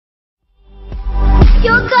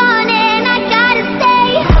You're gone and I gotta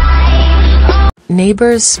stay.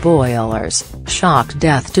 Neighbours spoilers, shock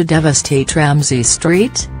death to devastate Ramsay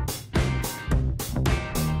Street?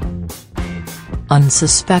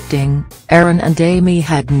 Unsuspecting, Aaron and Amy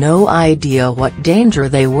had no idea what danger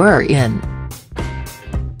they were in.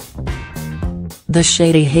 The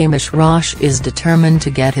shady Hamish Roche is determined to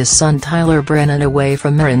get his son Tyler Brennan away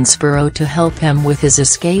from Erinsborough to help him with his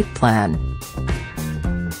escape plan.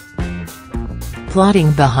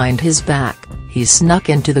 Plotting behind his back, he snuck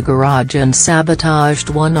into the garage and sabotaged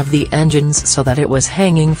one of the engines so that it was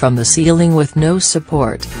hanging from the ceiling with no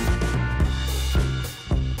support.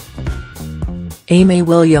 Amy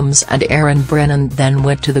Williams and Aaron Brennan then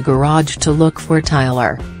went to the garage to look for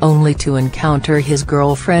Tyler, only to encounter his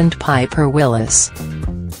girlfriend Piper Willis.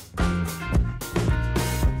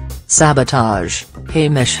 Sabotage: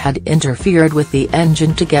 Hamish had interfered with the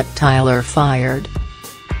engine to get Tyler fired.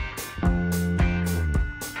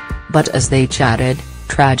 But as they chatted,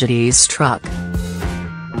 tragedy struck.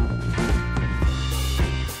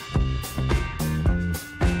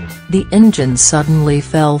 The engine suddenly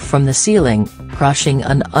fell from the ceiling, crushing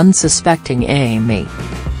an unsuspecting Amy.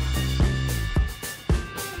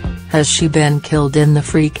 Has she been killed in the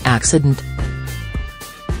freak accident?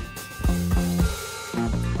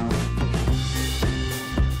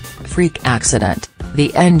 Freak accident: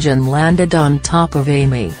 the engine landed on top of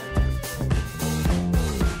Amy.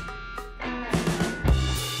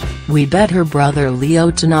 "We bet her brother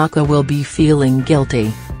Leo Tanaka will be feeling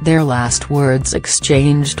guilty." Their last words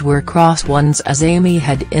exchanged were cross ones as Amy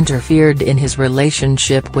had interfered in his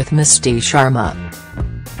relationship with Misty Sharma.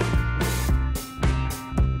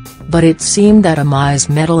 But it seemed that Amai's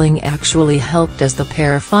meddling actually helped as the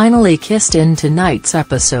pair finally kissed in tonight's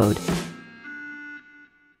episode.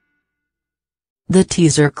 The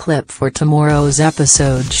teaser clip for tomorrow's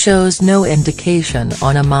episode shows no indication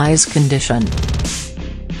on Amai's condition.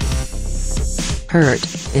 Hurt: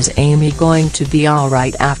 is Amy going to be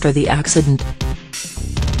alright after the accident?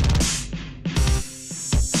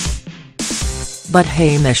 But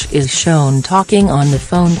Hamish is shown talking on the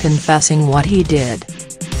phone confessing what he did.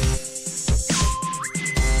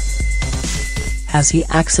 Has he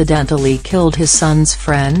accidentally killed his son's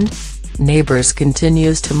friend? Neighbours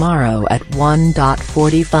continues tomorrow at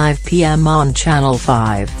 1:45 p.m. on Channel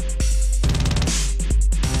 5.